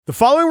The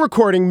following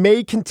recording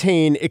may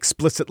contain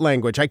explicit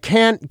language. I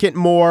can't get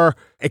more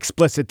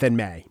explicit than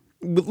may.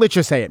 Let's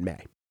just say it may.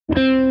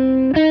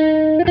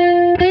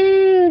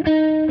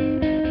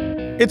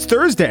 It's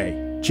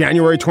Thursday,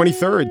 January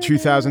 23rd,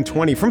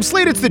 2020. From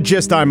Slate, it's The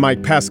Gist. I'm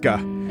Mike Pesca.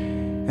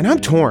 And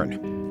I'm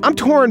torn. I'm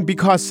torn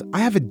because I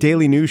have a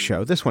daily news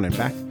show, this one in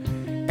fact.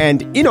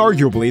 And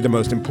inarguably the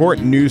most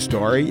important news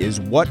story is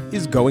what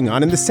is going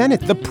on in the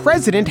Senate. The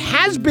president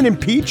has been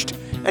impeached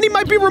and he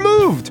might be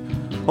removed.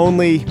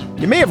 Only,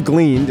 you may have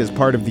gleaned as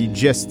part of the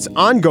Gist's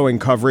ongoing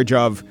coverage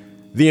of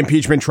the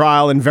impeachment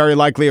trial and very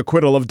likely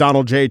acquittal of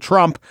Donald J.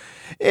 Trump,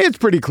 it's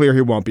pretty clear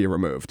he won't be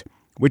removed,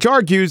 which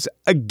argues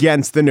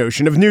against the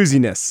notion of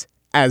newsiness,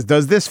 as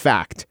does this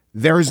fact.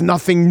 There's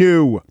nothing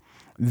new.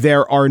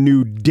 There are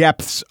new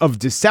depths of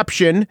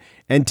deception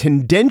and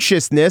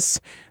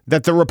tendentiousness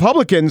that the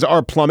Republicans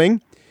are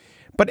plumbing.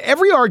 But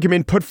every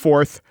argument put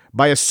forth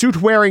by a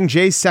suit-wearing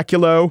Jay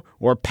Sekulow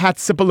or Pat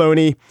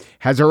Cipollone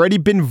has already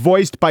been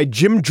voiced by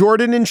Jim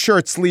Jordan in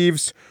shirt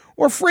sleeves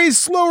or phrased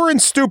slower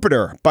and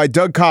stupider by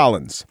Doug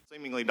Collins.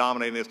 Seemingly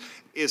dominating this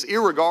is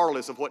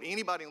irregardless of what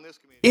anybody on this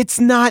committee. It's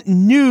not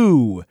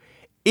new.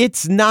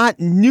 It's not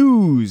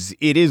news.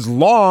 It is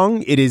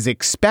long. It is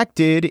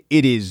expected.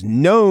 It is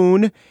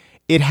known.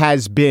 It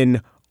has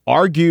been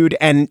argued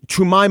and,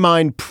 to my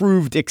mind,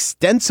 proved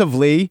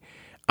extensively.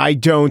 I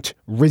don't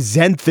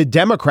resent the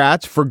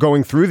Democrats for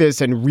going through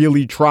this and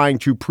really trying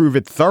to prove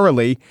it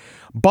thoroughly.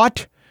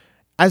 But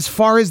as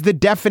far as the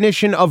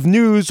definition of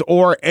news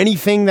or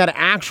anything that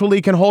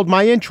actually can hold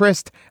my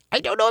interest, I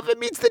don't know if it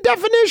meets the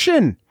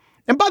definition.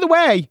 And by the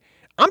way,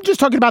 I'm just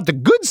talking about the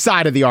good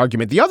side of the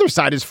argument. The other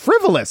side is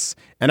frivolous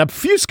and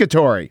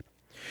obfuscatory.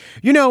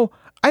 You know,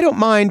 I don't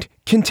mind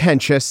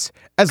contentious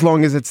as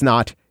long as it's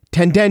not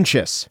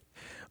tendentious.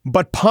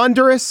 But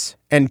ponderous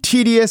and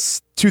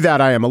tedious, to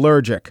that I am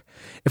allergic.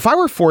 If I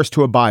were forced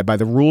to abide by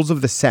the rules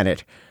of the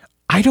Senate,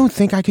 I don't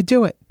think I could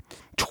do it.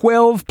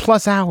 12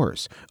 plus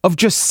hours of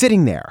just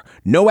sitting there,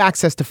 no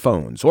access to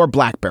phones or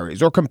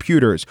Blackberries or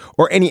computers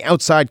or any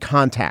outside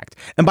contact.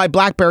 And by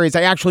Blackberries,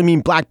 I actually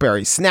mean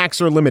Blackberries. Snacks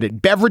are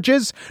limited.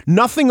 Beverages,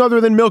 nothing other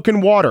than milk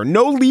and water.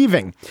 No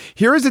leaving.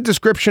 Here is a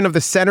description of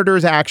the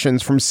senator's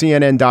actions from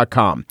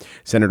CNN.com.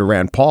 Senator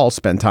Rand Paul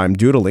spent time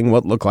doodling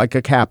what looked like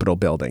a Capitol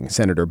building.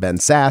 Senator Ben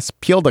Sasse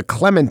peeled a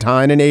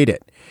clementine and ate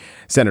it.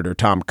 Senator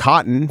Tom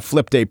Cotton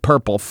flipped a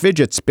purple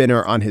fidget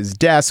spinner on his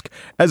desk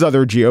as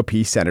other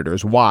GOP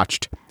senators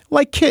watched.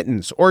 Like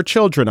kittens or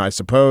children, I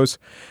suppose.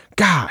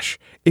 Gosh,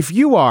 if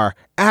you are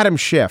Adam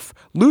Schiff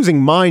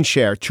losing mind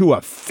share to a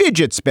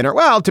fidget spinner,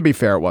 well, to be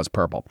fair, it was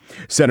purple.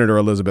 Senator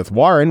Elizabeth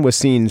Warren was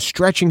seen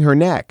stretching her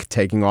neck,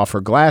 taking off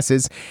her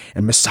glasses,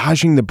 and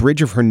massaging the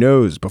bridge of her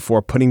nose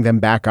before putting them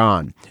back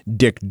on.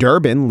 Dick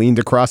Durbin leaned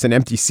across an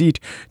empty seat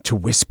to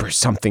whisper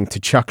something to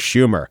Chuck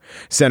Schumer.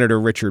 Senator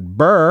Richard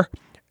Burr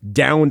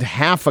downed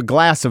half a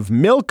glass of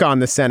milk on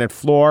the Senate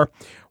floor,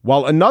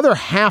 while another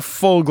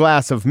half-full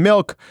glass of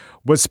milk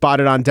was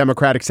spotted on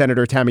Democratic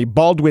Senator Tammy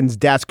Baldwin's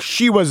desk.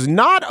 She was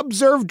not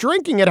observed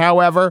drinking it,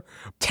 however.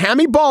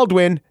 Tammy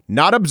Baldwin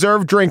not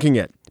observed drinking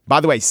it.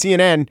 By the way,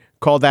 CNN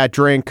called that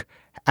drink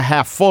a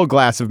half-full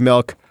glass of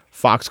milk.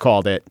 Fox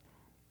called it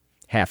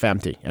half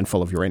empty and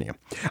full of uranium.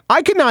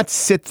 I could not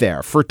sit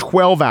there for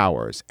 12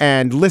 hours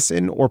and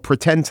listen or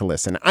pretend to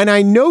listen. And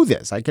I know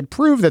this. I could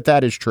prove that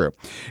that is true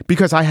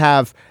because I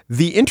have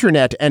the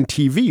internet and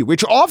TV,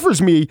 which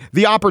offers me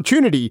the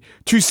opportunity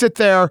to sit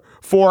there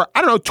for,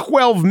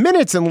 12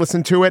 minutes and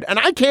listen to it. And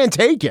I can't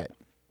take it.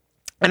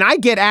 And I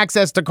get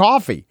access to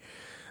coffee.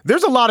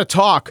 There's a lot of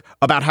talk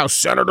about how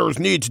senators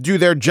need to do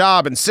their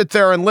job and sit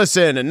there and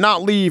listen and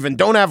not leave and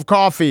don't have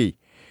coffee.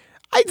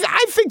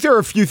 I think there are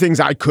a few things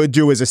I could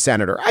do as a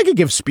senator. I could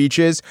give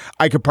speeches.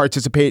 I could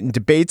participate in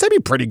debates. I'd be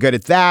pretty good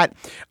at that.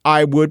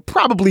 I would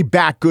probably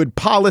back good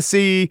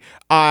policy.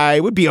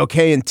 I would be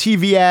okay in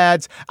TV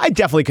ads. I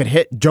definitely could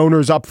hit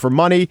donors up for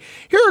money.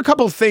 Here are a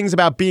couple of things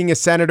about being a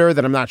senator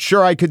that I'm not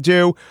sure I could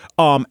do.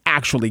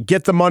 Actually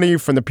get the money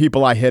from the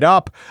people I hit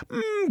up.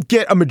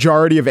 Get a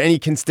majority of any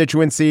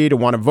constituency to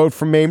want to vote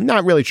for me.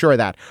 Not really sure of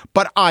that.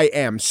 But I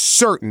am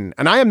certain,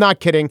 and I am not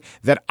kidding,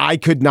 that I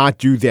could not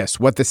do this,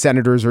 what the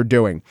senators are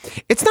doing.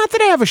 It's not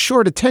that I have a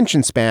short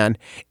attention span.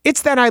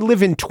 It's that I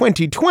live in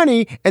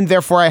 2020 and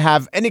therefore I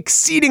have an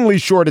exceedingly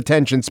short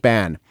attention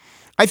span.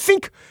 I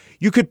think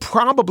you could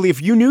probably,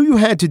 if you knew you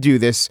had to do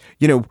this,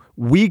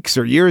 weeks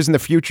or years in the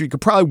future, you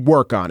could probably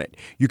work on it.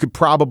 You could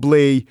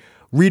probably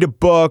read a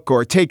book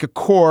or take a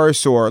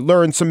course or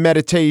learn some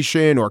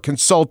meditation or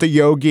consult a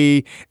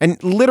yogi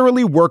and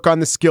literally work on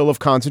the skill of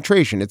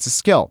concentration. It's a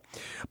skill.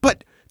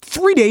 But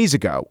 3 days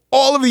ago,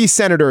 all of these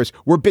senators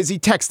were busy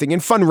texting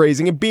and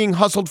fundraising and being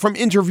hustled from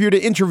interview to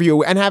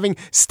interview and having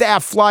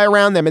staff fly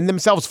around them and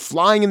themselves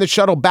flying in the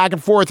shuttle back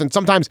and forth and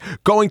sometimes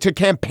going to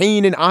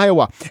campaign in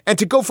Iowa. And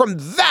to go from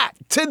that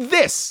to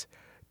this,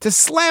 to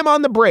slam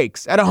on the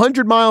brakes at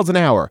 100 miles an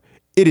hour,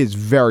 it is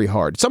very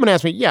hard. Someone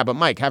asked me, yeah, but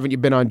Mike, haven't you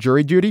been on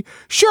jury duty?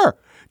 Sure.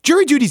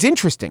 Jury duty's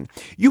interesting.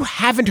 You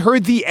haven't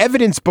heard the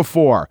evidence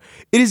before.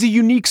 It is a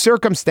unique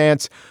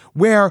circumstance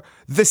where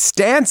the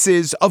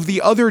stances of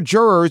the other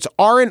jurors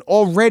aren't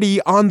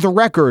already on the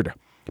record.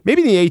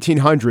 Maybe in the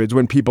 1800s,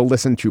 when people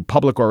listened to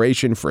public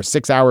oration for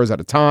 6 hours at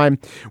a time,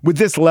 would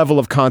this level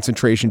of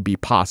concentration be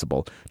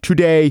possible?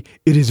 Today,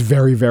 it is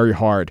very, very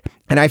hard.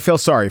 And I feel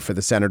sorry for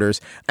the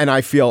senators, and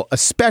I feel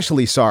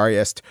especially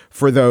sorriest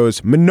for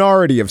those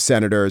minority of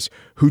senators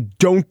who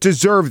don't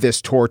deserve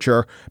this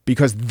torture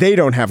because they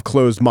don't have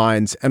closed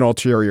minds and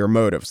ulterior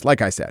motives.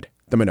 Like I said,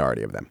 the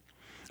minority of them.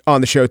 On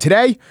the show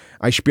today,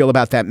 I spiel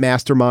about that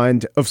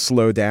mastermind of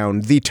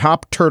slowdown, the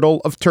top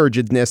turtle of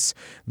turgidness,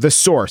 the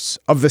source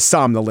of the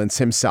somnolence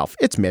himself.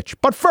 It's Mitch.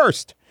 But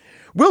first,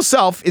 Will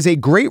Self is a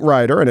great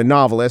writer and a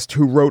novelist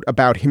who wrote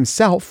about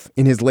himself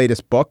in his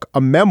latest book,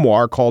 a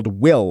memoir called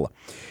Will.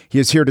 He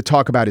is here to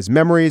talk about his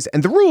memories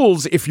and the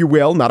rules, if you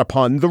will, not a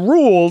pun, the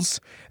rules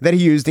that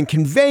he used in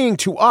conveying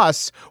to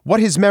us what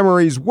his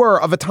memories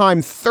were of a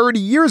time 30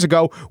 years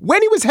ago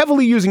when he was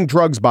heavily using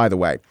drugs, by the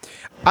way.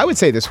 I would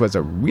say this was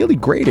a really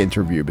great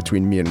interview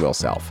between me and Will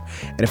Self.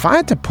 And if I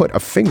had to put a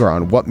finger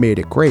on what made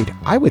it great,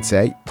 I would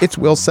say it's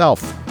Will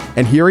Self.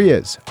 And here he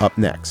is up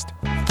next.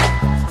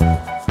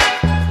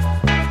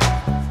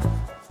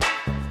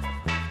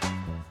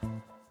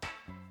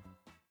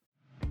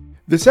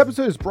 This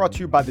episode is brought to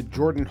you by the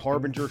Jordan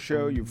Harbinger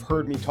Show. You've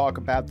heard me talk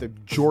about the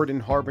Jordan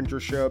Harbinger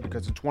Show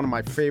because it's one of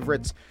my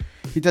favorites.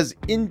 He does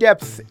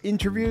in-depth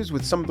interviews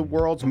with some of the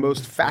world's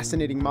most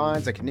fascinating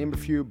minds. I can name a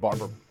few: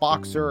 Barbara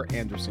Boxer,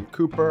 Anderson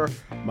Cooper,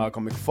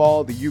 Michael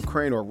McFaul, the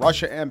Ukraine or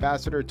Russia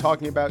ambassador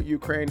talking about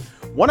Ukraine.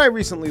 One I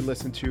recently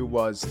listened to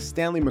was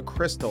Stanley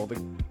McChrystal,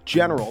 the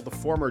general, the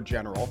former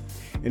general,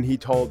 and he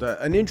told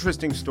an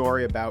interesting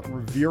story about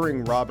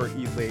revering Robert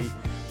E. Lee.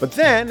 But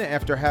then,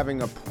 after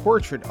having a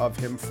portrait of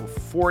him for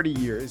 40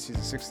 years, he's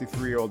a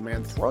 63-year-old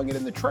man, throwing it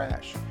in the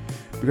trash.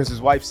 Because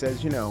his wife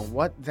says, you know,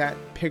 what that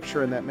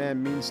picture and that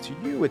man means to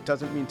you, it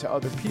doesn't mean to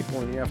other people,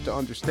 and you have to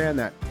understand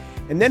that.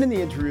 And then in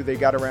the interview, they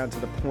got around to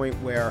the point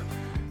where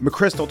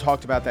McChrystal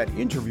talked about that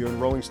interview in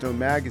Rolling Stone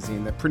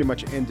magazine that pretty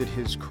much ended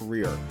his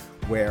career,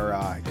 where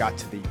it got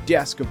to the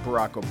desk of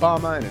Barack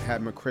Obama, and it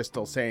had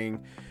McChrystal saying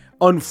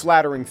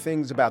unflattering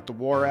things about the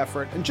war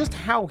effort, and just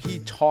how he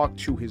talked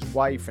to his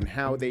wife and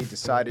how they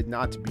decided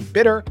not to be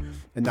bitter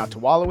and not to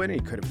wallow in it. He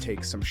could have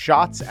taken some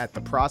shots at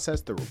the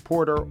process, the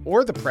reporter,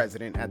 or the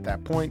president at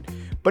that point,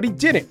 but he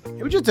didn't.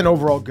 It was just an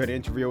overall good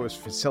interview. It was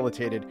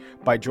facilitated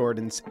by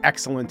Jordan's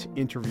excellent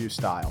interview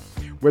style.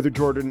 Whether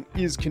Jordan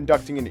is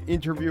conducting an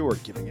interview or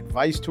giving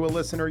advice to a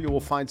listener, you will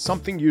find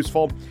something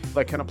useful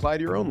that can apply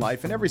to your own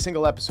life in every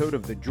single episode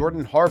of the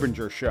Jordan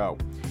Harbinger Show.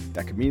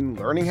 That could mean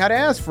learning how to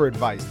ask for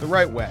advice the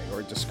right way,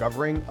 or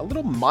discovering a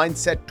little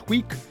mindset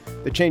tweak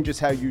that changes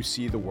how you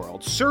see the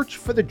world. Search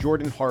for the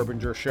Jordan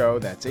Harbinger Show.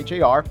 That's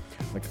H-A-R,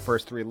 like the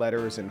first three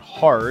letters, and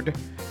hard,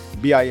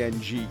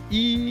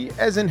 B-I-N-G-E,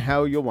 as in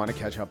how you'll want to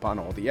catch up on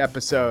all the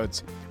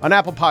episodes on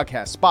Apple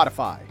Podcasts,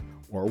 Spotify,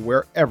 or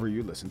wherever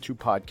you listen to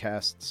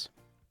podcasts.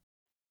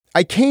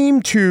 I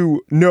came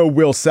to know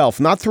Will Self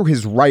not through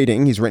his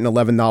writing. He's written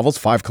 11 novels,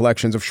 5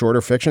 collections of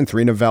shorter fiction,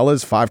 3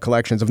 novellas, 5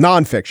 collections of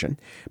nonfiction,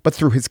 but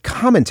through his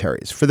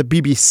commentaries for the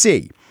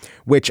BBC,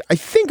 which I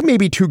think may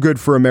be too good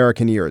for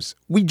American ears.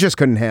 We just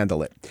couldn't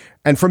handle it.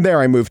 And from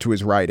there, I moved to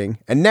his writing.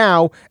 And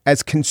now,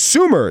 as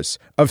consumers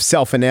of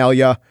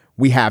Selfinalia,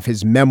 we have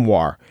his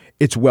memoir.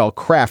 It's well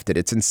crafted.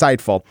 It's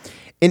insightful.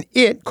 And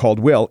it, called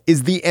Will,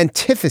 is the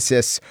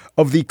antithesis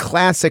of the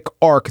classic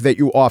arc that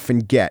you often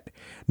get.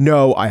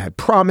 No, I had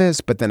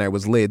promised, but then I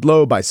was laid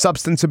low by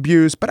substance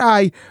abuse, but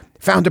I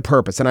found a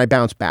purpose and I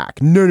bounced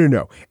back.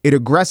 No. It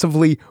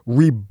aggressively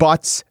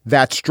rebuts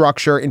that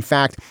structure. In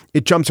fact,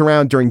 it jumps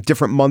around during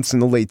different months in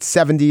the late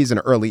 70s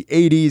and early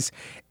 80s,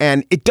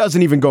 and it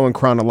doesn't even go in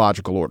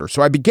chronological order.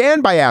 So I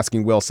began by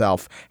asking Will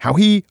Self how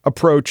he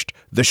approached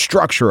the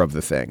structure of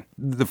the thing.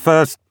 The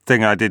first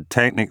thing I did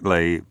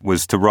technically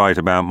was to write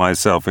about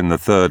myself in the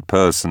third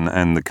person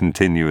and the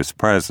continuous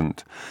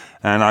present.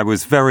 And I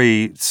was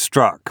very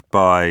struck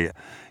by,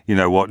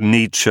 what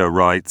Nietzsche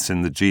writes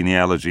in the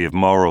Genealogy of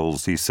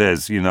Morals. He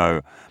says,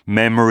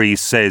 memory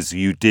says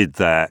you did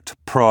that.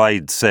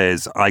 Pride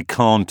says I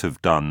can't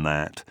have done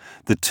that.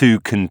 The two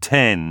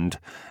contend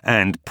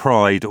and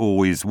pride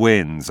always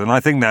wins. And I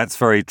think that's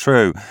very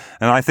true.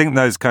 And I think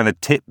those kind of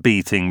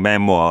tip-beating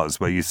memoirs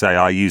where you say,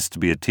 I used to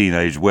be a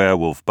teenage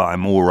werewolf, but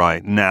I'm all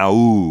right now,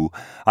 ooh,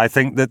 I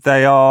think that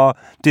they are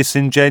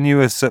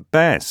disingenuous at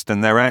best,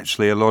 and they're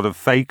actually a lot of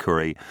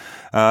fakery.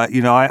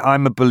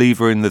 I'm a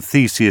believer in the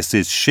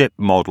Theseus's ship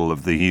model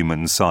of the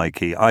human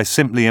psyche. I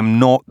simply am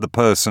not the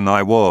person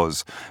I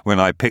was when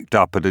I picked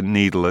up at a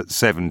needle at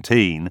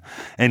 17,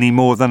 any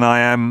more than I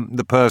am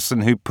the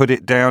person who put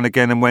it down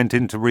again and went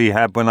into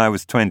rehab when I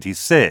was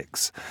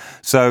 26.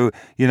 So,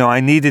 I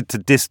needed to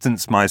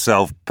distance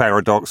myself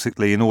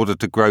paradoxically in order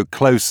to grow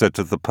closer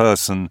to the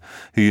person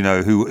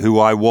who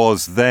I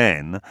was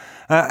then.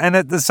 And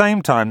at the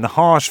same time, the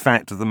harsh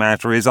fact of the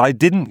matter is I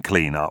didn't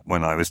clean up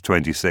when I was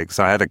 26.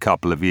 I had a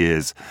couple of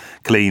years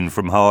clean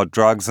from hard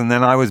drugs, and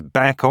then I was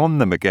back on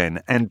them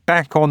again, and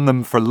back on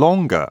them for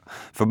longer,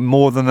 for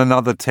more than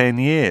another 10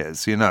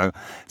 years,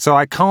 So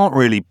I can't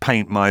really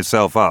paint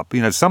myself up.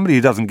 Somebody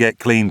who doesn't get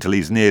clean till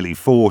he's nearly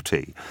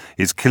 40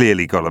 is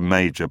clearly got a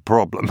major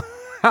problem.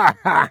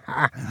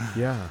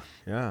 Yeah.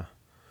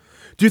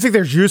 Do you think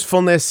there's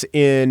usefulness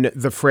in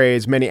the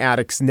phrase, many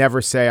addicts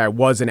never say I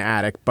was an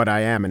addict, but I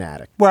am an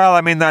addict? Well,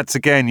 that's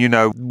again,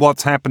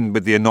 what's happened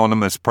with the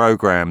anonymous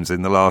programs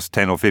in the last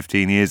 10 or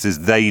 15 years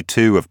is they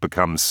too have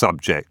become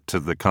subject to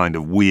the kind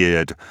of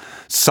weird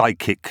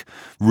psychic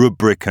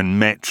rubric and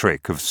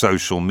metric of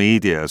social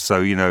media.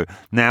 So,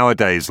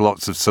 nowadays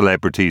lots of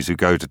celebrities who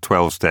go to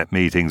 12-step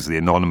meetings, the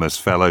anonymous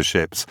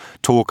fellowships,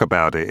 talk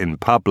about it in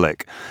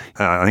public.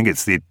 I think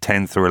it's the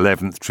 10th or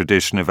 11th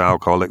tradition of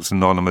Alcoholics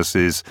Anonymous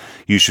is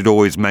you should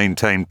always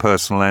maintain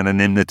personal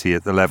anonymity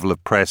at the level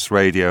of press,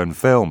 radio and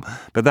film.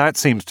 But that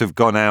seems to have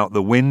gone out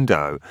the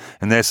window,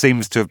 and there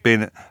seems to have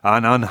been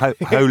an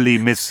unholy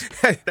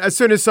As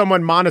soon as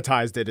someone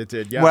monetized it, it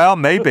did, yeah. Well,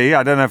 maybe.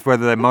 I don't know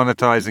whether they're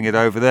monetizing it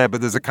over there, but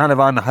there's a kind of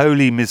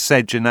unholy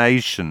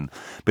miscegenation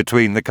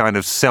between the kind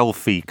of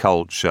selfie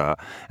culture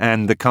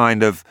and the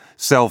kind of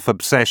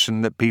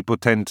self-obsession that people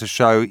tend to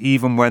show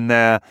even when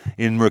they're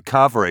in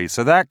recovery.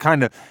 So that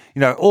kind of,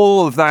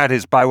 all of that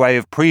is by way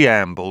of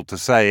preamble to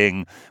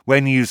saying,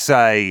 when you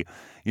say,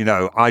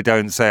 I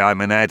don't say I'm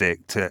an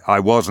addict,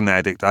 I was an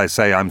addict, I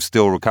say I'm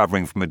still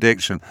recovering from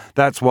addiction.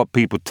 That's what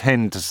people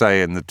tend to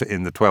say in the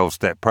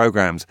 12-step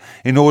programs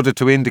in order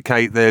to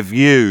indicate their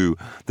view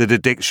that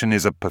addiction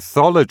is a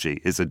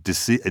pathology, is a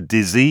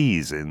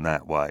disease in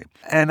that way.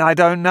 And I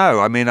don't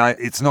know.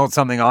 It's not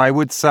something I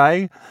would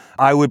say.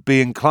 I would be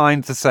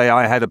inclined to say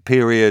I had a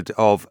period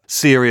of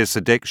serious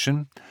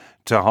addiction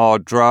to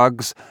hard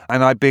drugs,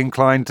 and I'd be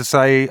inclined to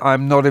say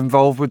I'm not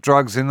involved with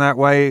drugs in that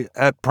way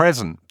at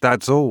present.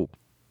 That's all.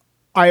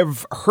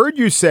 I've heard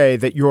you say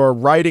that your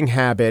writing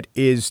habit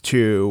is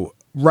to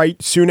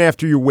write soon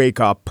after you wake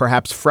up,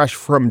 perhaps fresh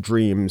from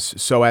dreams,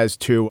 so as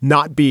to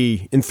not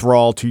be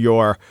enthralled to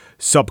your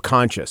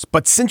subconscious.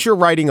 But since you're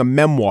writing a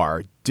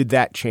memoir, did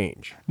that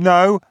change?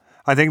 No,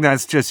 I think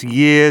that's just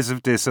years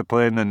of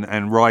discipline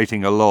and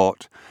writing a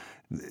lot.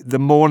 The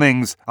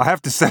mornings, I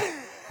have to say,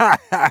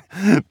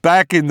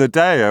 back in the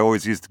day, I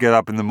always used to get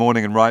up in the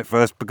morning and write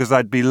first because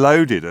I'd be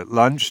loaded at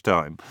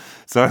lunchtime.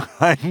 So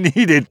I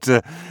needed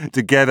to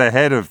get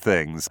ahead of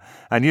things.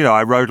 And,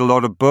 I wrote a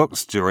lot of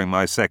books during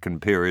my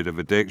second period of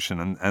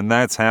addiction, and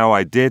that's how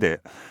I did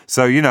it.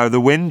 So,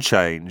 the wind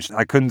changed.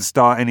 I couldn't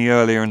start any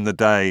earlier in the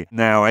day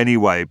now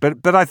anyway.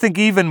 But I think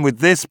even with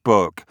this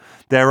book,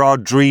 there are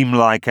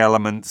dreamlike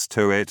elements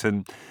to it.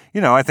 And,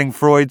 I think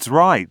Freud's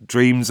right.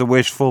 Dreams are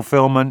wish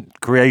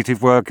fulfillment.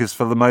 Creative work is,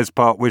 for the most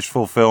part, wish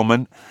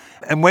fulfillment.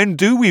 And when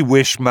do we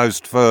wish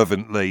most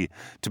fervently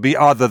to be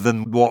other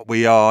than what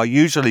we are?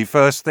 Usually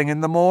first thing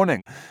in the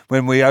morning,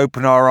 when we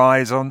open our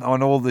eyes on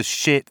all the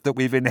shit that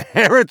we've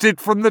inherited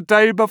from the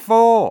day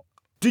before.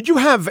 Did you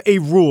have a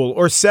rule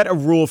or set a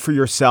rule for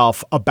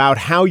yourself about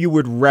how you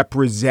would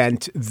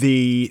represent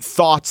the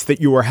thoughts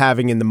that you were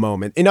having in the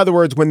moment? In other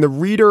words, when the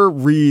reader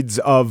reads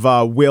of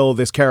Will,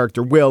 this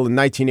character Will in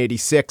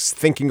 1986,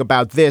 thinking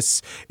about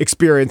this,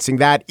 experiencing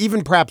that,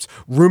 even perhaps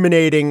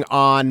ruminating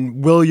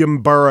on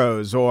William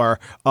Burroughs or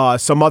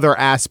some other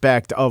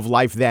aspect of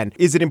life then,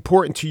 is it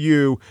important to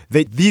you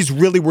that these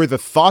really were the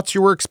thoughts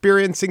you were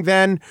experiencing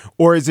then?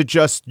 Or is it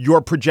just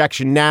your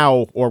projection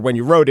now, or when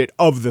you wrote it,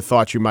 of the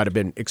thoughts you might have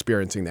been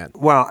experiencing then?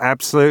 Well,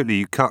 absolutely.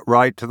 You cut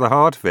right to the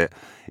heart of it.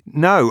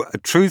 No, a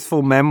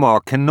truthful memoir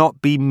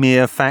cannot be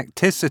mere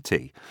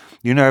facticity.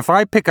 If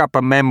I pick up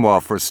a memoir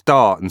for a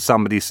start and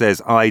somebody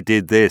says, I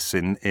did this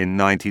in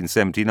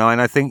 1979,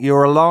 I think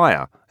you're a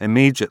liar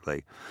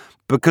immediately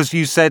because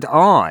you said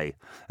I.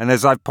 And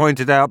as I've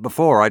pointed out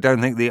before, I don't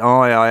think the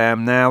I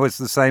am now is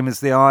the same as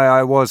the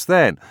I was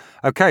then.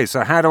 Okay,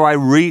 so how do I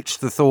reach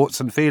the thoughts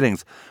and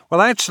feelings? Well,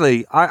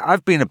 actually,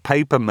 I've been a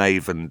paper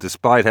maven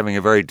despite having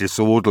a very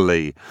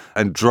disorderly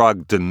and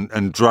drugged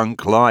and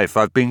drunk life.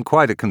 I've been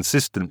quite a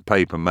consistent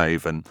paper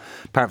maven,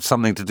 perhaps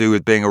something to do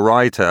with being a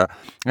writer.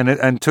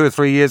 And 2 or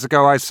 3 years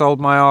ago, I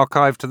sold my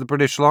archive to the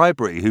British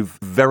Library, who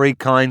very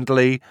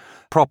kindly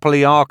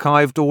properly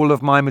archived all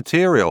of my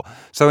material.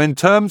 So in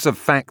terms of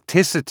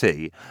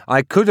facticity,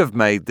 I could have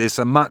made this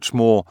a much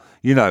more,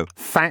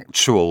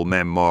 factual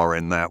memoir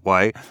in that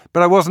way,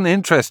 but I wasn't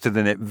interested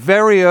in it.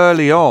 Very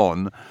early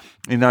on,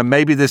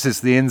 maybe this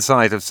is the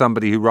insight of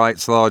somebody who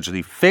writes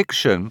largely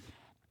fiction,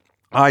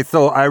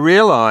 I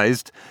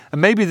realized,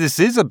 and maybe this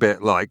is a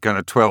bit like kind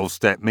of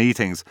 12-step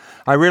meetings,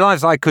 I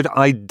realized I could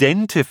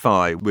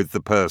identify with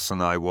the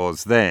person I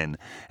was then.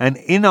 And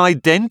in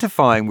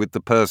identifying with the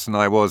person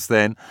I was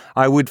then,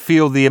 I would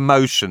feel the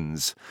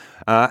emotions.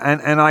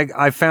 And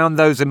I found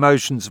those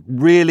emotions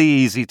really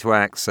easy to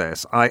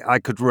access. I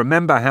could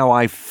remember how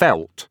I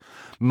felt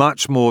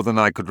much more than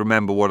I could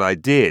remember what I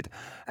did.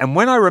 And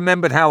when I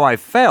remembered how I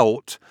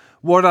felt,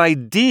 what I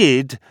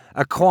did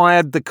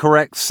acquired the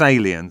correct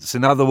salience.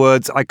 In other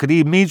words, I could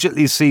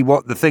immediately see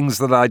what the things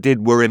that I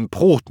did were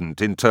important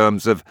in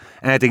terms of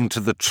adding to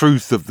the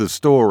truth of the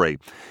story.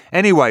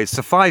 Anyway,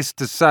 suffice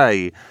to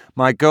say,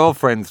 my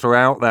girlfriend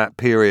throughout that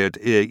period,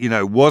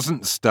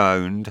 wasn't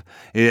stoned,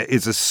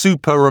 is a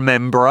super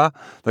rememberer,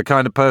 the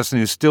kind of person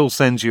who still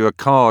sends you a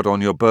card on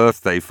your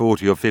birthday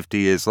 40 or 50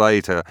 years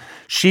later.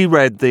 She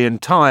read the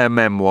entire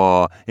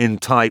memoir in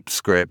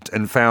typescript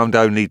and found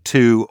only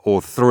 2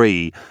 or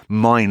 3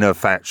 minor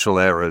factual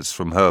errors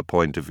from her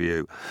point of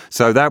view.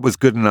 So that was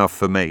good enough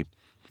for me.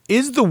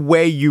 Is the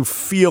way you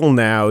feel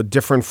now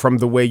different from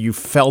the way you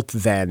felt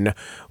then?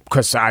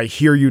 Because I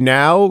hear you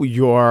now,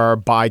 you're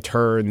by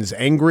turns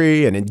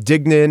angry and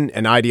indignant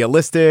and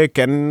idealistic,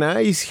 and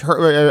I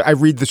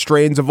read the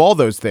strains of all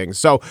those things.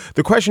 So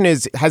the question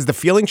is, has the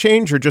feeling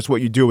changed or just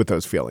what you do with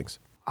those feelings?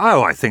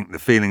 Oh, I think the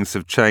feelings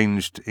have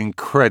changed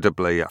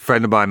incredibly. A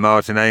friend of mine,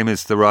 Martin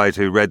Amis, the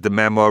writer who read the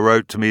memoir,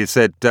 wrote to me, he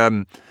said,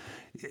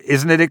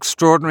 isn't it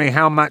extraordinary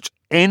how much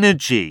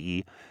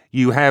energy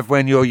you have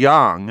when you're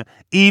young,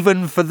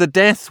 even for the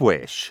death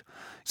wish?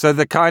 So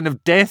the kind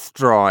of death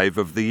drive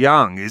of the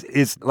young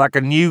is like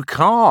a new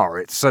car.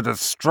 It's sort of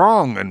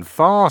strong and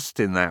fast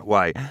in that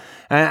way.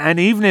 And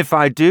even if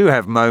I do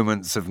have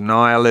moments of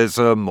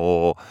nihilism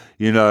or,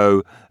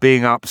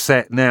 being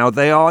upset now,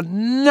 they are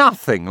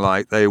nothing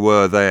like they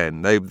were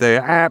then. They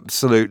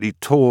absolutely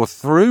tore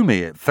through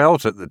me. It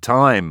felt at the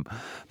time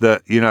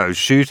that,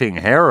 shooting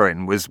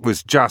heroin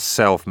was just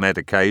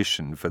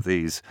self-medication for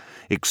these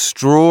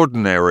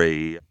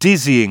extraordinary,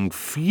 dizzying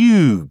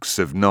fugues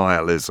of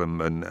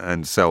nihilism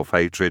and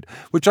self-hatred,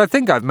 which I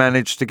think I've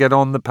managed to get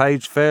on the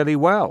page fairly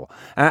well.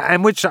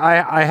 And which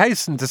I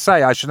hasten to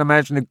say, I should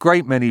imagine a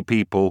great many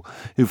people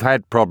who've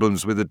had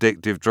problems with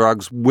addictive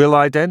drugs will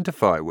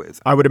identify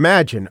with. I would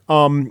imagine.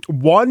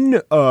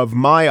 One of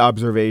my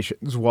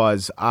observations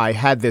was I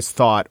had this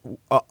thought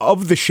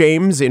of the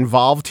shames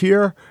involved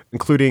here,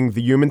 including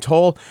the human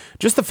toll,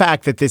 just the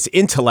fact that this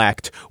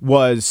intellect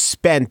was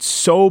spent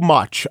so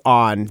much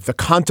on the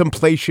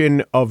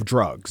contemplation of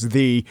drugs,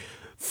 the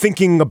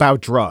thinking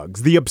about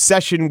drugs, the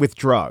obsession with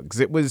drugs.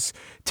 It was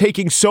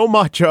taking so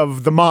much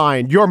of the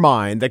mind, your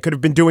mind, that could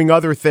have been doing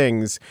other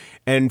things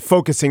and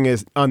focusing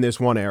on this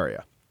one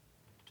area.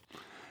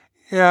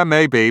 Yeah,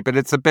 maybe, but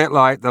it's a bit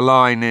like the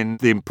line in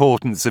The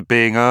Importance of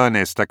Being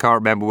Earnest. I can't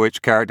remember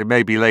which character,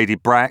 maybe Lady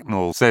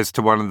Bracknell, says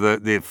to one of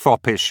the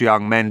foppish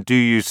young men, "Do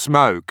you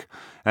smoke?"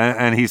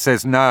 And he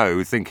says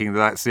no, thinking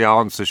that's the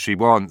answer she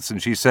wants.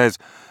 And she says,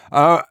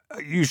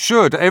 you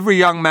should. Every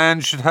young man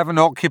should have an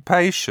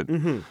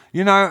occupation.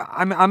 Mm-hmm.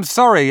 I'm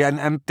sorry,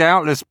 and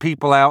doubtless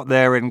people out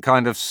there in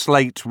kind of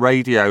slate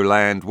radio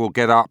land will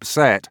get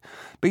upset.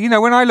 But,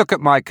 when I look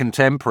at my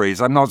contemporaries,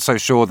 I'm not so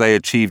sure they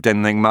achieved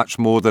anything much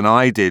more than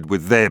I did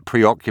with their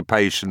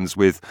preoccupations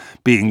with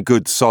being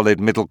good, solid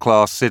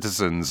middle-class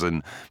citizens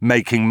and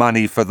making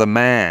money for the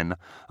man.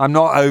 I'm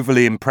not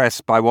overly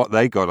impressed by what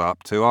they got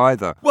up to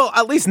either. Well,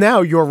 at least now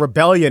your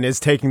rebellion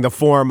is taking the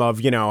form of,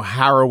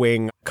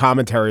 harrowing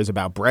commentaries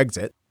about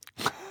Brexit.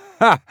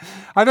 I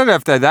don't know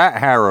if they're that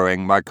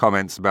harrowing, my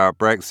comments about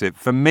Brexit.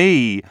 For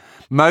me,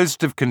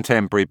 most of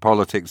contemporary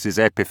politics is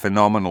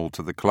epiphenomenal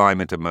to the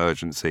climate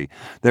emergency.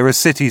 There are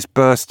cities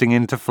bursting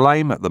into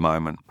flame at the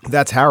moment.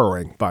 That's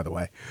harrowing, by the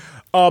way.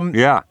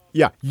 Yeah.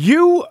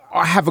 You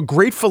have a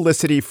great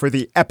felicity for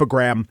the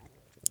epigram.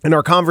 In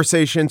our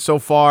conversation so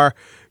far,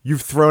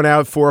 you've thrown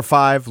out 4 or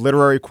 5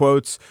 literary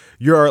quotes.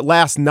 Your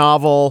last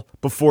novel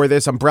before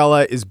this,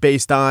 Umbrella, is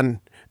based on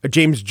a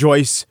James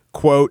Joyce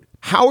quote.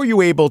 How are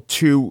you able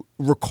to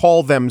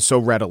recall them so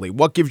readily?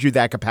 What gives you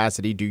that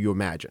capacity, do you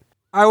imagine?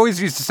 I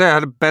always used to say I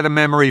had a better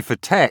memory for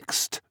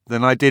text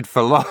than I did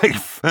for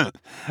life. And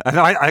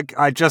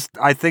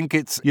I think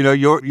it's,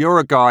 you're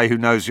a guy who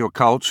knows your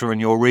culture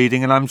and your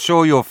reading, and I'm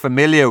sure you're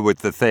familiar with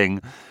the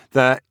thing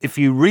that if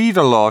you read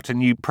a lot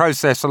and you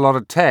process a lot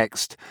of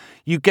text,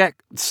 you get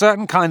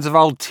certain kinds of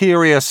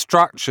ulterior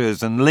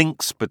structures and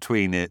links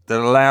between it that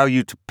allow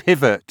you to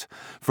pivot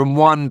from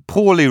one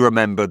poorly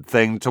remembered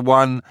thing to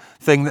one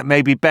thing that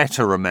may be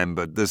better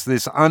remembered. There's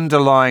this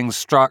underlying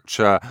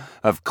structure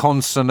of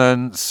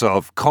consonance,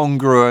 of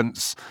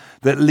congruence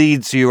that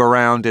leads you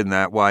around in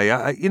that way.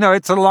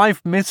 It's a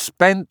life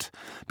misspent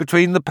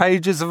between the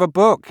pages of a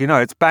book. You know,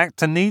 it's back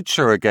to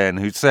Nietzsche again,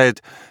 who said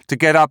to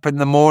get up in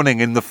the morning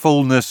in the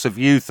fullness of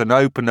youth and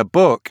open a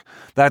book.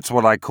 That's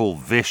what I call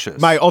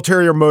vicious. My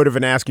ulterior motive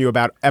in asking you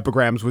about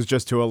epigrams was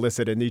just to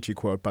elicit a Nietzsche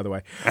quote, by the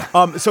way.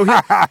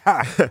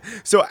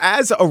 So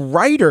as a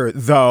writer,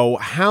 though,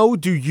 how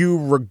do you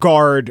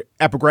regard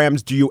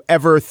epigrams? Do you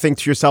ever think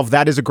to yourself,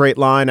 that is a great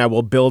line, I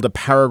will build a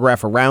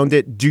paragraph around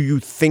it? Do you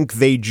think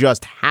they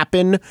just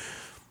happen?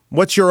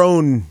 What's your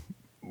own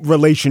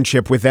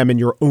relationship with them in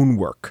your own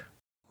work?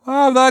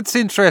 Oh, that's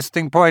an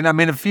interesting point. I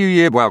mean,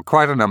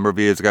 quite a number of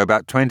years ago,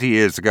 about 20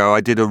 years ago,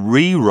 I did a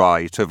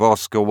rewrite of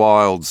Oscar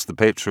Wilde's The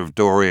Picture of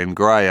Dorian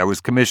Gray. I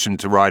was commissioned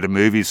to write a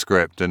movie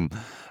script and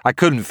I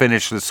couldn't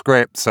finish the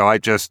script, so I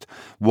just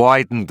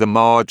widened the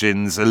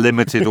margins,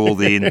 limited all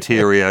the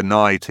interior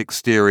night,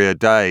 exterior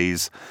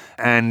days,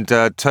 and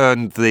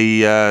turned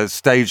the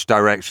stage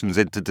directions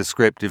into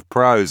descriptive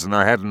prose, and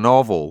I had a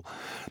novel.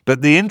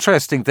 But the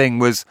interesting thing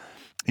was,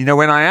 you know,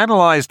 when I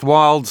analysed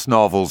Wilde's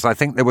novels, I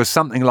think there was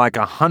something like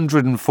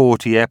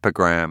 140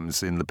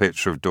 epigrams in The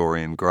Picture of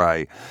Dorian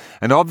Gray.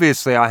 And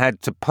obviously I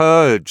had to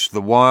purge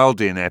the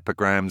Wildean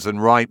epigrams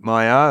and write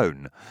my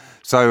own.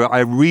 So I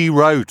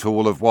rewrote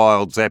all of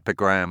Wilde's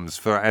epigrams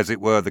for, as it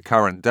were, the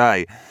current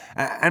day.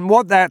 And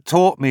what that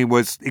taught me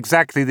was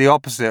exactly the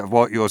opposite of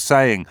what you're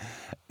saying.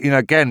 You know,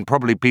 again,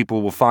 probably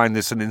people will find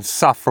this an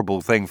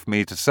insufferable thing for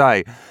me to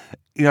say.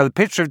 You know, The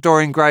Picture of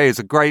Dorian Gray is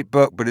a great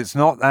book, but it's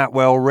not that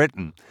well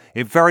written.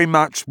 It very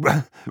much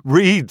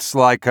reads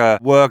like a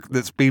work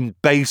that's been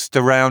based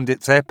around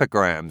its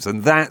epigrams,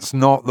 and that's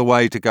not the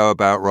way to go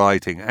about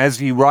writing.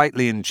 As you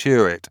rightly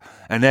intuit,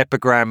 an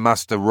epigram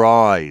must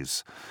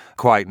arise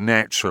quite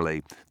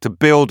naturally. To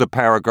build a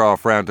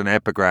paragraph around an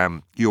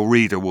epigram, your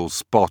reader will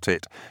spot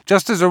it.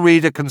 Just as a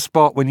reader can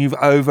spot when you've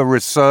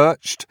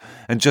over-researched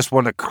and just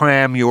want to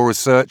cram your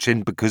research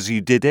in because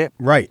you did it.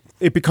 Right.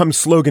 It becomes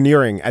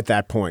sloganeering at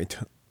that point.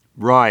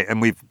 Right,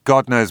 and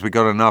God knows we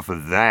got enough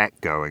of that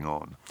going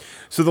on.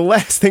 So the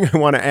last thing I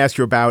want to ask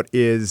you about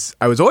is,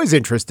 I was always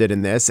interested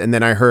in this, and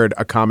then I heard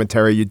a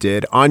commentary you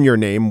did on your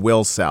name,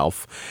 Will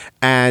Self.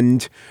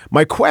 And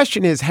my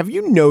question is, have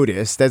you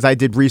noticed, as I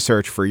did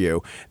research for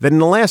you, that in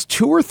the last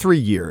 2 or 3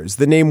 years,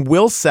 the name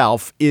Will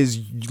Self is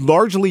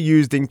largely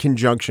used in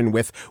conjunction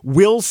with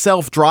will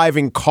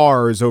self-driving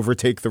cars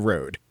overtake the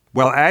road?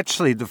 Well,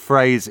 actually, the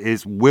phrase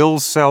is, will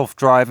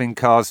self-driving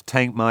cars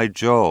take my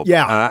job?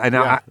 Yeah.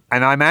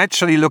 And I'm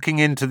actually looking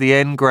into the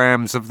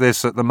engrams of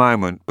this at the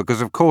moment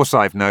because, of course,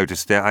 I've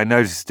noticed it. I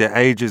noticed it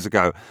ages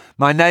ago.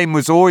 My name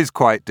was always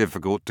quite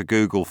difficult to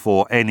Google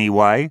for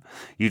anyway.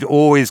 You'd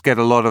always get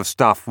a lot of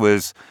stuff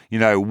was, you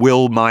know,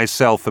 will my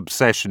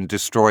self-obsession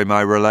destroy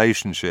my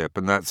relationship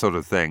and that sort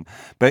of thing.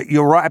 But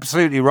you're right,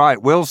 absolutely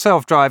right. Will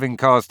self-driving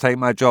cars take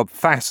my job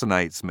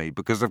fascinates me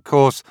because, of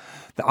course,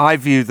 I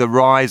view the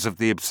rise of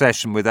the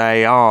obsession with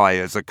AI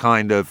as a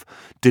kind of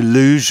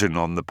delusion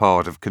on the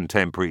part of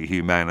contemporary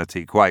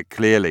humanity, quite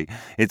clearly.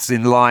 It's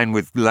in line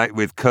with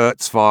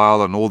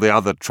Kurzweil and all the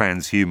other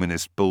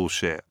transhumanist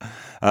bullshit.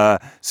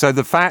 So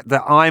the fact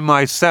that I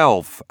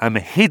myself am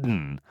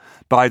hidden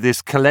by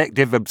this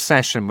collective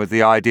obsession with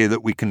the idea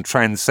that we can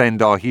transcend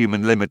our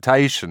human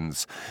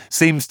limitations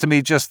seems to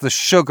me just the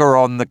sugar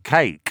on the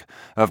cake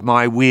of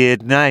my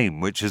weird name,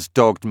 which has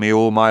dogged me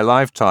all my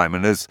lifetime.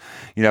 And as,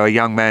 you know, a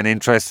young man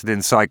interested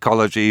in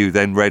psychology who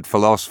then read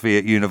philosophy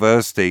at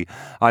university,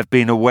 I've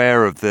been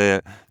aware of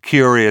the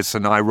curious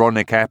and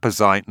ironic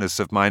appositeness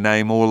of my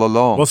name all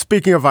along. Well,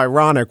 speaking of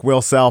ironic,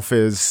 Will Self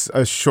is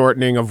a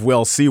shortening of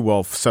Will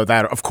Seawolf, so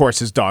that, of course,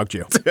 has dogged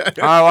you.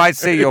 Oh, I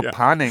see. You're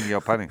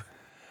punning.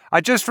 I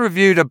just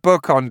reviewed a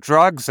book on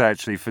drugs,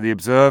 actually, for The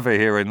Observer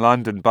here in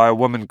London by a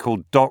woman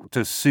called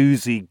Dr.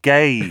 Susie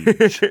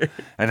Gage,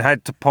 and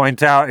had to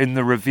point out in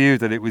the review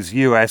that it was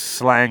US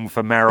slang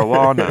for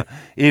marijuana,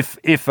 if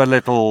a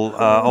little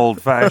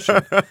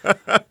old-fashioned.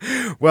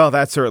 Well,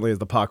 that certainly is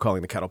the pot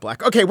calling the kettle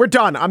black. Okay, we're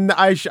done.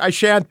 I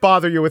shan't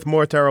bother you with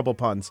more terrible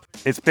puns.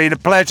 It's been a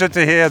pleasure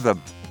to hear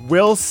them.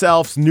 Will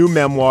Self's new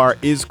memoir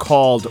is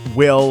called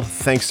Will.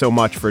 Thanks so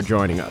much for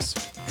joining us.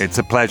 It's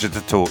a pleasure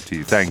to talk to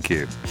you. Thank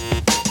you.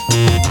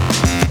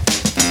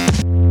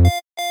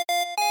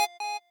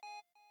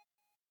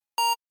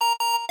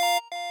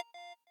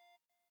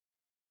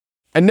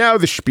 And now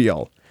the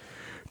spiel.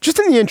 Just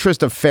in the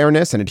interest of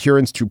fairness and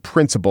adherence to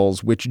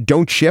principles which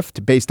don't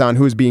shift based on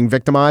who is being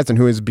victimized and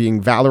who is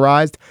being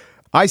valorized,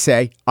 I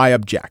say I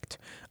object.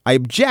 I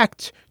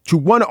object to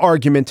one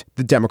argument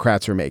the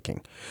Democrats are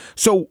making.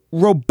 So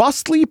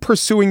robustly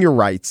pursuing your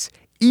rights,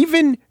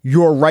 even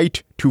your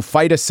right to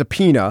fight a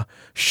subpoena,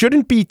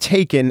 shouldn't be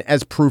taken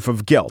as proof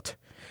of guilt.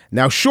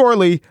 Now,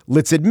 surely,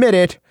 let's admit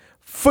it,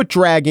 foot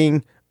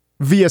dragging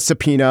via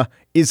subpoena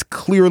is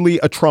clearly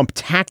a Trump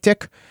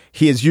tactic.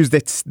 He has used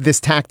this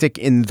tactic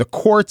in the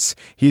courts.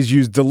 He has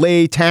used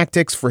delay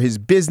tactics for his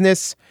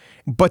business.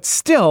 But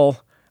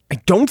still, I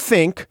don't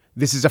think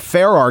this is a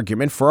fair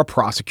argument for a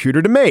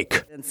prosecutor to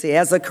make.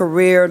 As a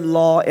career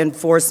law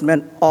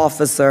enforcement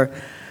officer,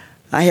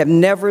 I have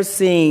never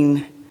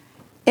seen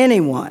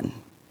anyone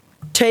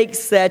take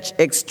such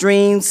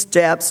extreme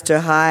steps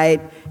to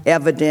hide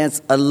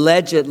evidence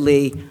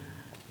allegedly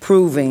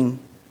proving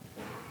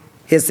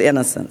his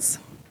innocence.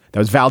 That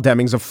was Val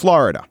Demings of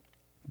Florida.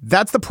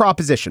 That's the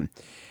proposition,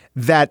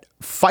 that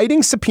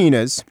fighting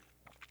subpoenas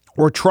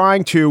or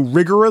trying to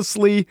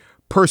rigorously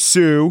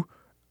pursue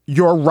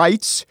your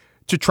rights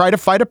to try to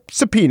fight a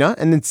subpoena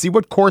and then see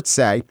what courts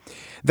say,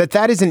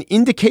 that is an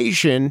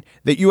indication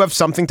that you have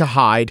something to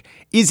hide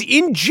is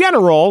in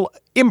general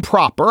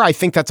improper. I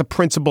think that's a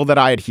principle that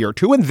I adhere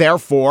to, and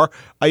therefore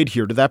I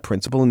adhere to that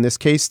principle in this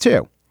case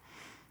too.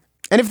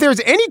 And if there's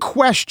any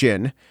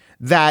question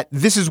that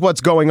this is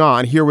what's going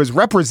on, here was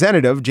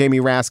Representative Jamie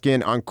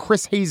Raskin on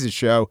Chris Hayes'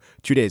 show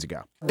 2 days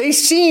ago. They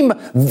seem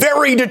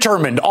very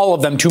determined, all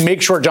of them, to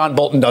make sure John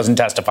Bolton doesn't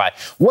testify.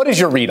 What is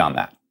your read on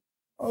that?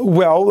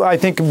 Well, I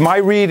think my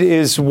read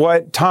is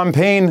what Tom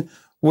Paine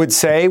would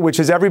say,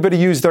 which is everybody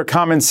use their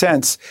common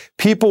sense.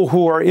 People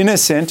who are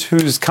innocent,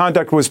 whose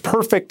conduct was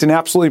perfect and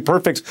absolutely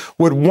perfect,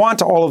 would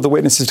want all of the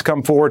witnesses to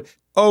come forward.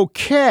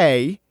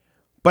 Okay,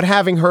 but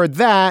having heard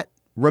that,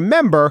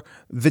 remember,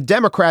 the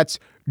Democrats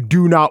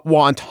do not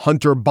want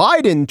Hunter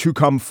Biden to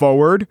come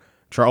forward.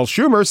 Charles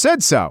Schumer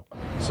said so.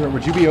 Sir,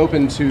 would you be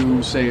open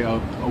to, say, a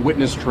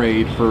witness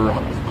trade for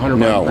Hunter Biden?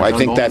 No, I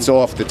think that's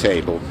off the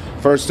table.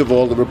 First of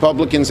all, the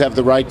Republicans have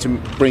the right to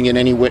bring in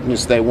any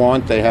witness they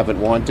want. They haven't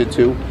wanted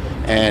to.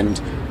 And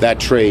that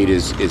trade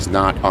is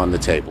not on the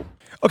table.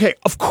 Okay,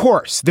 of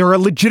course, there are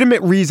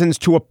legitimate reasons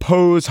to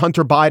oppose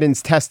Hunter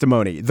Biden's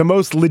testimony. The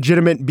most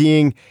legitimate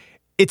being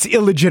it's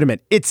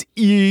illegitimate. It's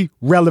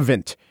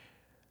irrelevant.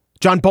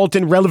 John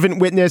Bolton, relevant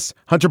witness.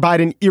 Hunter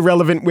Biden,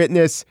 irrelevant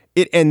witness.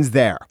 It ends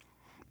there.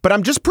 But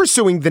I'm just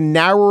pursuing the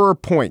narrower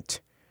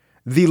point.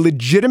 The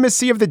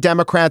legitimacy of the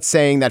Democrats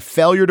saying that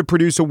failure to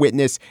produce a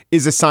witness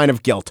is a sign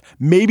of guilt.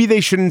 Maybe they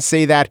shouldn't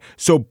say that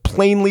so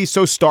plainly,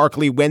 so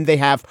starkly when they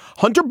have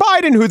Hunter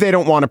Biden, who they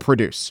don't want to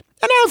produce.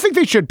 And I don't think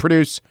they should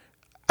produce.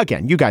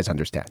 Again, you guys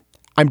understand.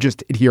 I'm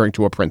just adhering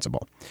to a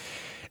principle.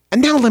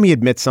 And now let me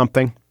admit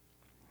something.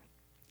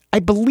 I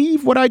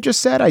believe what I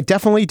just said. I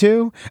definitely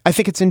do. I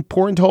think it's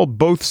important to hold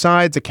both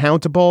sides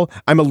accountable.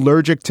 I'm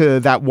allergic to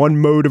that one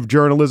mode of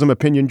journalism,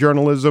 opinion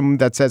journalism,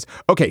 that says,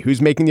 okay,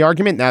 who's making the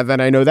argument? Now that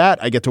I know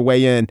that, I get to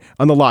weigh in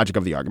on the logic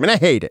of the argument. I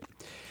hate it.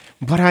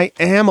 But I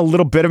am a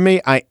little bit of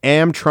me. I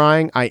am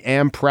trying. I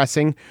am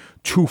pressing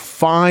to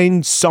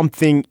find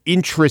something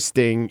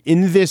interesting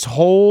in this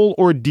whole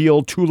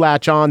ordeal to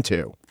latch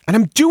onto. And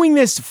I'm doing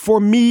this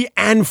for me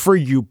and for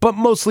you, but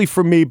mostly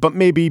for me, but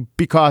maybe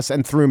because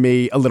and through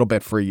me, a little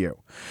bit for you.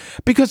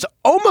 Because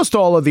almost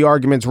all of the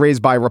arguments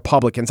raised by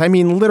Republicans, I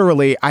mean,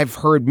 literally, I've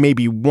heard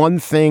maybe one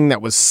thing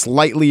that was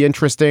slightly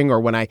interesting, or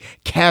when I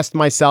cast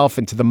myself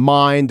into the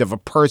mind of a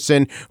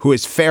person who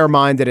is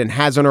fair-minded and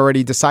hasn't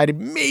already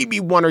decided, maybe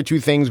one or two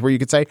things where you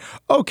could say,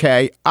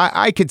 okay,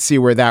 I could see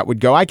where that would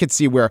go. I could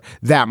see where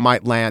that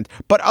might land.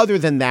 But other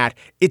than that,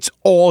 it's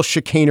all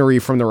chicanery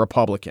from the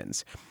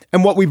Republicans.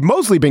 And what we've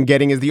mostly been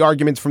getting is the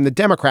arguments from the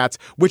Democrats,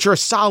 which are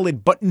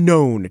solid but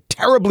known,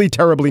 terribly,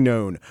 terribly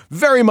known,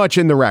 very much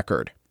in the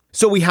record.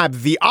 So we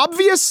have the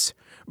obvious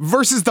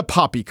versus the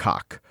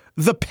poppycock,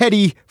 the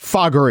petty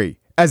foggery,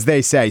 as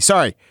they say.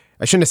 Sorry,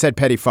 I shouldn't have said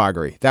petty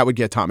foggery. That would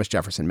get Thomas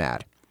Jefferson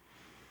mad.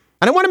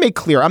 And I want to make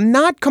clear, I'm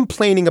not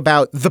complaining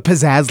about the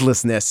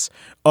pizzazzlessness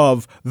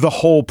of the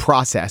whole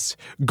process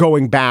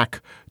going back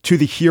to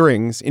the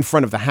hearings in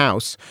front of the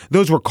House.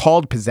 Those were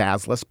called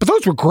pizzazzless, but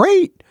those were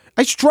great.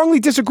 I strongly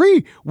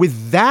disagree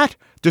with that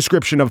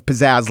description of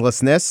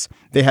pizzazzlessness.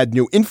 They had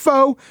new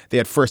info, they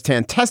had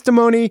firsthand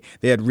testimony,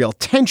 they had real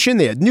tension,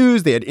 they had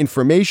news, they had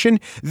information.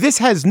 This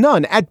has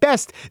none. At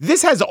best,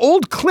 this has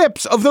old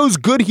clips of those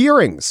good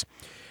hearings.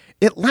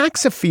 It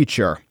lacks a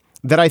feature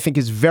that I think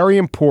is very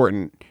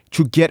important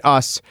to get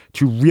us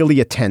to really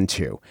attend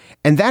to.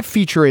 And that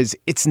feature is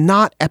it's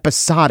not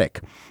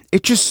episodic.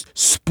 It just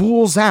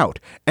spools out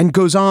and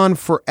goes on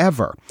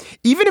forever.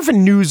 Even if a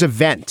news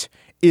event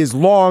is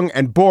long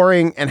and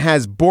boring and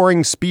has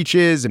boring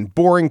speeches and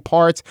boring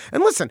parts.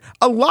 And listen,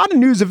 a lot of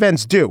news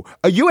events do.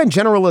 A UN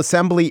General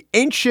Assembly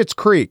ain't Schitt's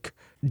Creek.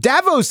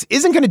 Davos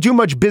isn't going to do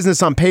much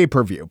business on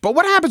pay-per-view. But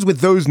what happens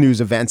with those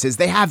news events is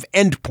they have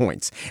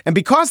endpoints. And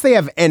because they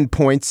have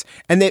endpoints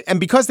and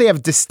because they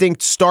have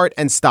distinct start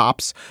and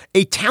stops,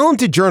 a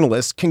talented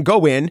journalist can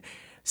go in,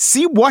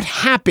 see what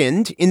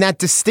happened in that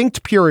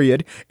distinct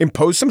period,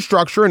 impose some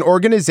structure and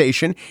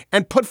organization,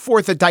 and put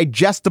forth a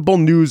digestible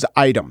news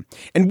item.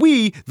 And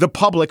we, the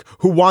public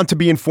who want to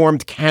be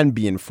informed, can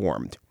be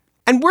informed.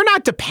 And we're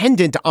not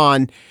dependent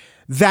on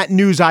that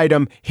news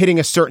item hitting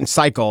a certain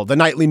cycle, the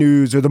nightly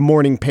news or the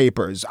morning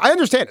papers. I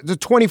understand it's a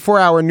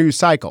 24-hour news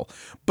cycle,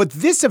 but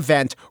this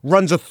event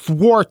runs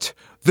athwart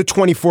the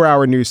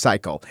 24-hour news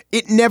cycle.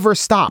 It never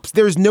stops.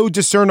 There's no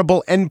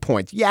discernible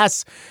endpoint.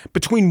 Yes,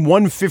 between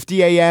 1:50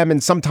 a.m.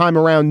 and sometime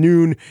around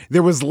noon,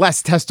 there was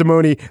less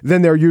testimony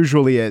than there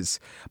usually is.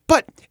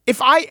 But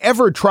if I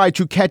ever try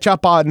to catch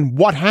up on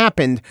what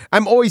happened,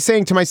 I'm always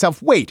saying to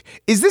myself, wait,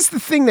 is this the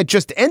thing that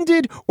just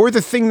ended or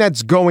the thing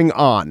that's going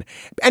on?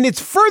 And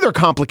it's further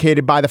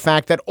complicated by the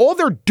fact that all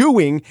they're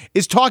doing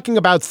is talking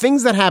about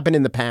things that happened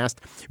in the past,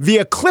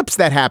 via clips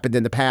that happened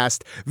in the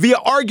past, via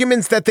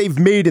arguments that they've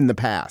made in the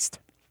past.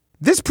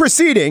 This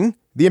proceeding,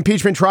 the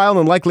impeachment trial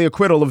and likely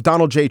acquittal of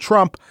Donald J.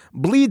 Trump,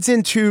 bleeds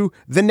into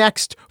the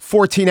next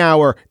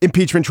 14-hour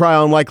impeachment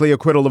trial and likely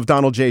acquittal of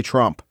Donald J.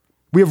 Trump.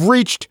 We have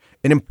reached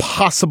an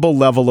impossible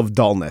level of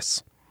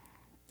dullness.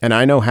 And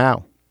I know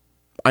how.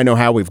 I know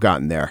how we've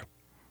gotten there.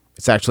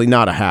 It's actually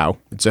not a how,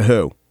 it's a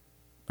who.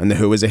 And the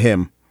who is a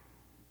him.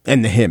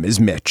 And the him is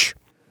Mitch.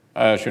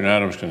 I ask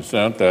unanimous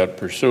consent that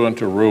pursuant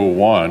to Rule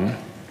 1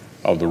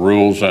 of the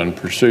Rules and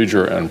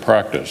Procedure and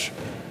Practice,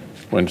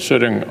 when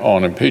sitting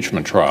on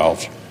impeachment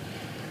trials,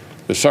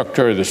 the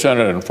Secretary of the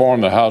Senate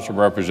informed the House of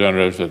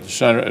Representatives that the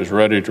Senate is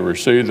ready to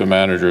receive the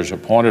managers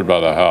appointed by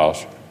the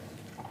House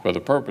for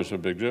the purpose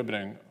of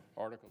exhibiting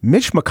articles.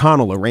 Mitch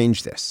McConnell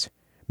arranged this.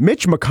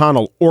 Mitch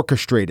McConnell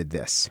orchestrated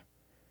this.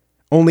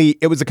 Only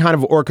it was a kind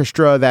of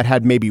orchestra that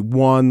had maybe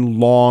one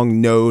long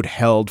note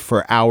held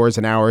for hours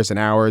and hours and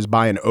hours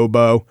by an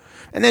oboe,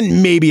 and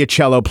then maybe a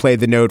cello played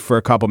the note for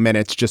a couple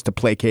minutes just to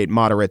placate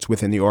moderates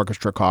within the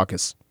orchestra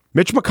caucus.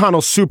 Mitch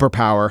McConnell's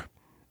superpower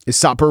is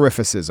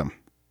soporificism.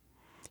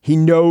 He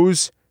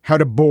knows how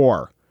to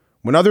bore.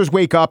 When others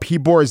wake up, he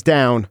bores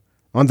down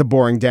on the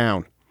boring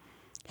down.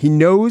 He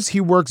knows he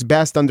works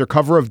best under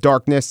cover of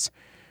darkness,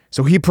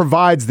 so he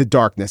provides the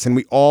darkness and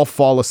we all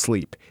fall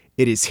asleep.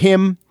 It is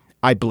him.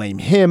 I blame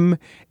him.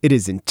 It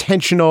is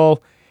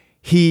intentional.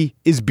 He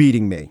is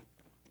beating me.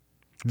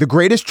 The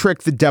greatest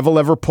trick the devil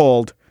ever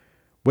pulled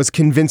was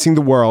convincing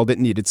the world it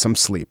needed some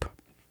sleep.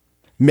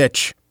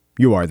 Mitch,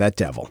 you are that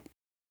devil.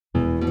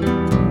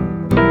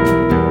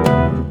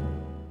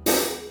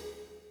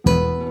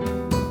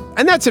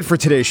 And that's it for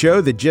today's show.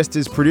 The Gist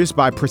is produced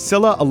by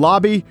Priscilla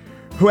Alabi,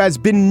 who has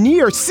been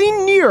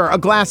seen near a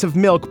glass of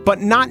milk, but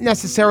not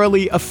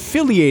necessarily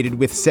affiliated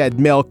with said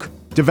milk,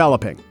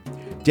 developing.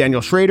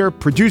 Daniel Schrader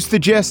produced The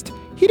Gist.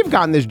 He'd have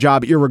gotten this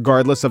job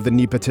irregardless of the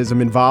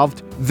nepotism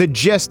involved. The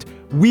Gist,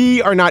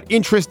 we are not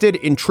interested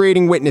in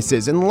trading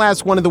witnesses.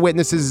 Unless one of the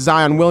witnesses is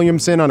Zion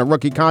Williamson on a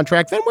rookie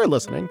contract, then we're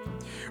listening.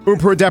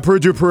 Peru, de Peru,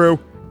 du Peru,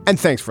 and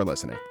thanks for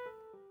listening.